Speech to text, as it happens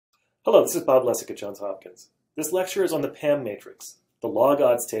Hello, this is Bob Lessig at Johns Hopkins. This lecture is on the PAM matrix, the log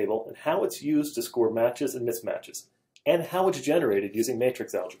odds table, and how it's used to score matches and mismatches, and how it's generated using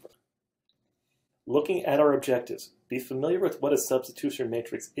matrix algebra. Looking at our objectives, be familiar with what a substitution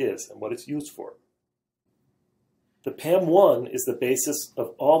matrix is and what it's used for. The PAM1 is the basis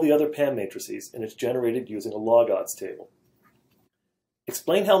of all the other PAM matrices, and it's generated using a log odds table.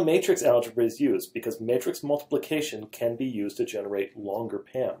 Explain how matrix algebra is used, because matrix multiplication can be used to generate longer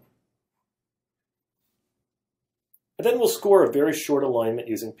PAM. And then we'll score a very short alignment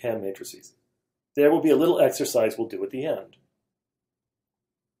using PAM matrices. There will be a little exercise we'll do at the end.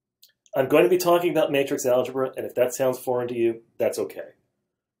 I'm going to be talking about matrix algebra, and if that sounds foreign to you, that's okay.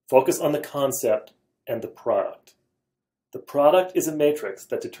 Focus on the concept and the product. The product is a matrix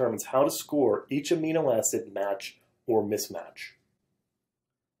that determines how to score each amino acid match or mismatch.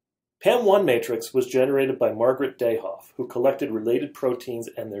 PAM1 matrix was generated by Margaret Dayhoff, who collected related proteins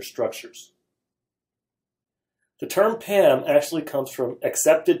and their structures. The term PAM actually comes from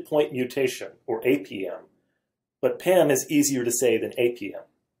accepted point mutation, or APM, but PAM is easier to say than APM.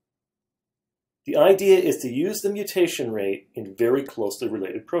 The idea is to use the mutation rate in very closely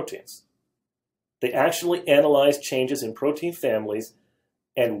related proteins. They actually analyze changes in protein families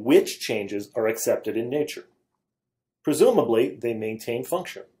and which changes are accepted in nature. Presumably, they maintain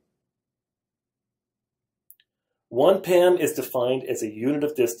function. One PAM is defined as a unit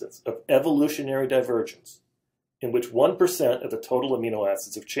of distance of evolutionary divergence, in which 1% of the total amino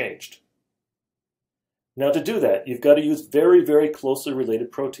acids have changed. Now to do that, you've got to use very, very closely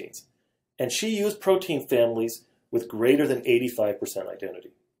related proteins, and she used protein families with greater than 85%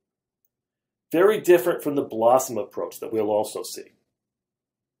 identity. Very different from the BLOSSOM approach that we'll also see.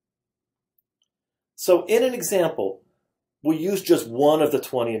 So in an example, we'll use just one of the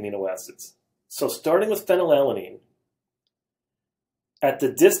 20 amino acids. So starting with phenylalanine, at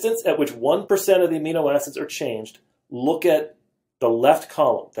the distance at which 1% of the amino acids are changed, look at the left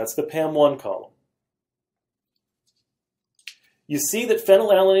column. That's the PAM1 column. You see that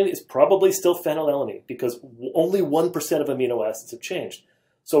phenylalanine is probably still phenylalanine because only 1% of amino acids have changed.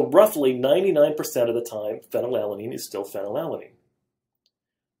 So roughly 99% of the time, phenylalanine is still phenylalanine.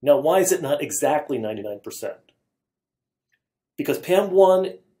 Now, why is it not exactly 99%? Because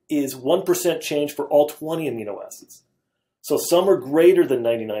PAM1 is 1% change for all 20 amino acids. So some are greater than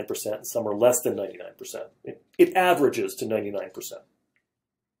 99% and some are less than 99%. It averages to 99%.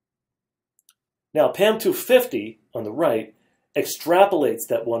 Now, PAM250 on the right extrapolates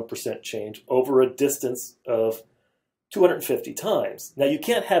that 1% change over a distance of 250 times. Now, you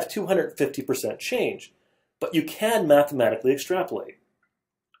can't have 250% change, but you can mathematically extrapolate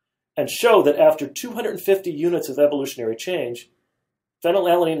and show that after 250 units of evolutionary change,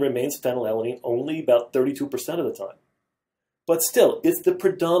 phenylalanine remains phenylalanine only about 32% of the time. But still, it's the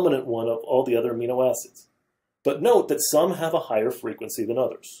predominant one of all the other amino acids. But note that some have a higher frequency than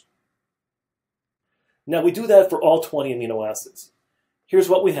others. Now, we do that for all 20 amino acids. Here's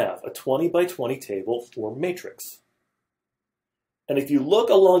what we have, a 20 by 20 table or matrix. And if you look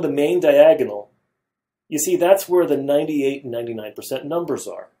along the main diagonal, you see that's where the 98 and 99% numbers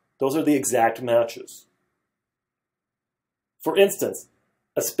are. Those are the exact matches. For instance,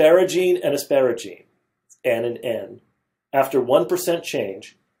 asparagine and asparagine, N and N. After 1%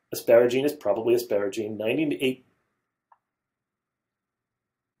 change, asparagine is probably asparagine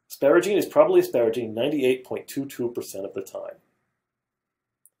 98.22% of the time.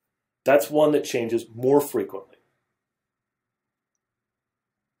 That's one that changes more frequently.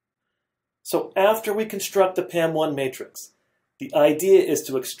 So after we construct the PAM1 matrix, the idea is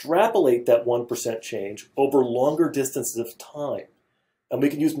to extrapolate that 1% change over longer distances of time. And we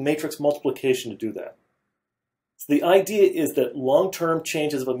can use matrix multiplication to do that. So the idea is that long-term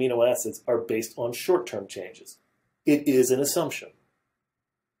changes of amino acids are based on short-term changes. It is an assumption.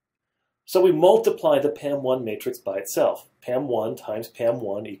 So we multiply the PAM1 matrix by itself. PAM1 times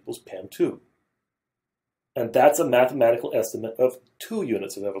PAM1 equals PAM2. And that's a mathematical estimate of 2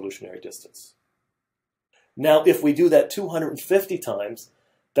 units of evolutionary distance. Now, if we do that 250 times,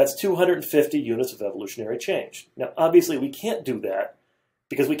 that's 250 units of evolutionary change. Now, obviously, we can't do that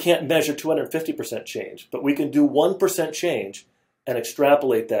because we can't measure 250% change, but we can do 1% change and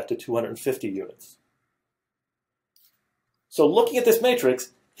extrapolate that to 250 units. So looking at this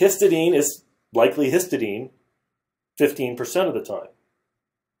matrix, histidine is likely histidine 15% of the time.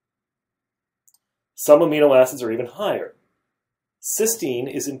 Some amino acids are even higher. Cysteine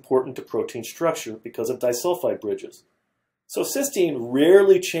is important to protein structure because of disulfide bridges. So cysteine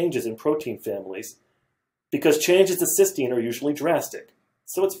rarely changes in protein families because changes to cysteine are usually drastic.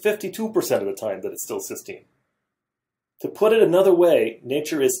 So it's 52% of the time that it's still cysteine. To put it another way,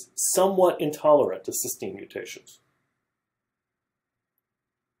 nature is somewhat intolerant to cysteine mutations.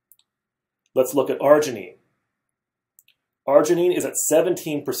 Let's look at arginine. Arginine is at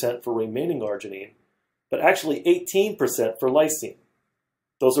 17% for remaining arginine, but actually 18% for lysine.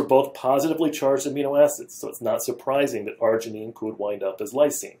 Those are both positively charged amino acids, so it's not surprising that arginine could wind up as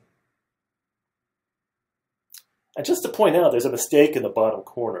lysine. And just to point out, there's a mistake in the bottom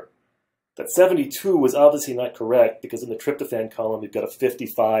corner. That 72 was obviously not correct because in the tryptophan column you've got a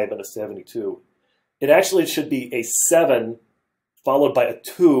 55 and a 72. It actually should be a 7 followed by a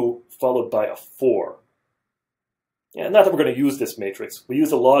 2 followed by a 4. Yeah, not that we're going to use this matrix. We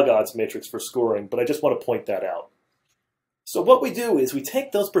use a log odds matrix for scoring, but I just want to point that out. So what we do is we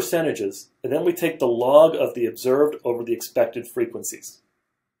take those percentages and then we take the log of the observed over the expected frequencies.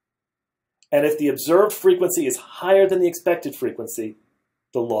 And if the observed frequency is higher than the expected frequency,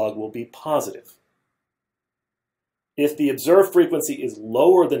 the log will be positive. If the observed frequency is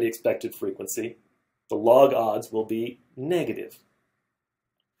lower than the expected frequency, the log odds will be negative.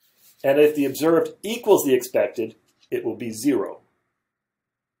 And if the observed equals the expected, it will be 0.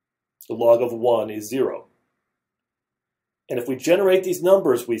 The log of 1 is 0. And if we generate these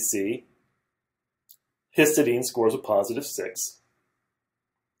numbers, we see histidine scores a positive 6.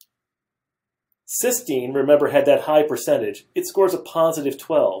 Cysteine, remember, had that high percentage. It scores a positive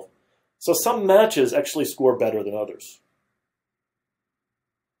 12. So some matches actually score better than others.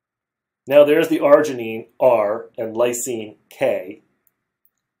 Now there's the arginine, R, and lysine, K.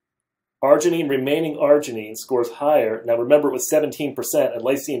 Arginine, remaining arginine, scores higher. Now remember, it was 17% and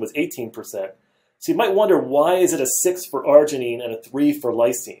lysine was 18%. So you might wonder, why is it a 6 for arginine and a 3 for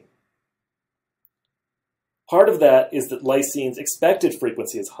lysine? Part of that is that lysine's expected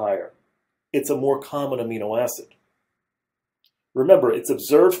frequency is higher. It's a more common amino acid. Remember, it's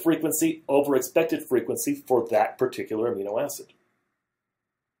observed frequency over expected frequency for that particular amino acid.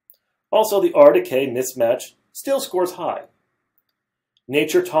 Also, the R to K mismatch still scores high.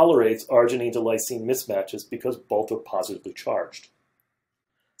 Nature tolerates arginine to lysine mismatches because both are positively charged.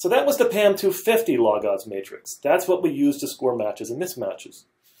 So that was the PAM 250 log odds matrix. That's what we use to score matches and mismatches.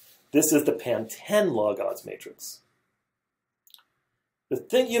 This is the PAM 10 log odds matrix. The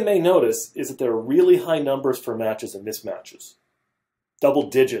thing you may notice is that there are really high numbers for matches and mismatches. Double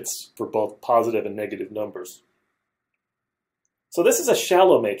digits for both positive and negative numbers. So this is a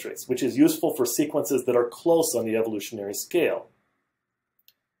shallow matrix, which is useful for sequences that are close on the evolutionary scale.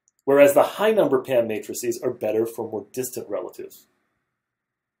 Whereas the high number PAM matrices are better for more distant relatives.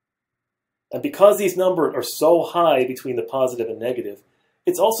 And because these numbers are so high between the positive and negative,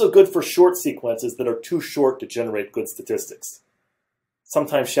 it's also good for short sequences that are too short to generate good statistics.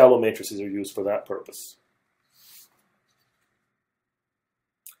 Sometimes shallow matrices are used for that purpose.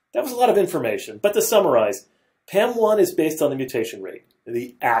 That was a lot of information, but to summarize, PAM1 is based on the mutation rate,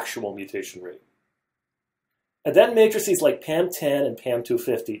 the actual mutation rate. And then matrices like PAM10 and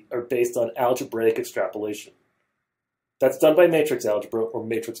PAM250 are based on algebraic extrapolation. That's done by matrix algebra or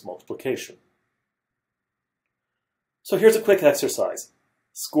matrix multiplication. So here's a quick exercise.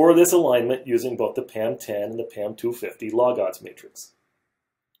 Score this alignment using both the PAM10 and the PAM250 log odds matrix.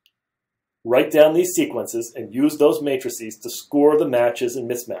 Write down these sequences and use those matrices to score the matches and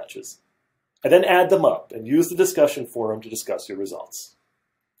mismatches. And then add them up and use the discussion forum to discuss your results.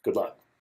 Good luck.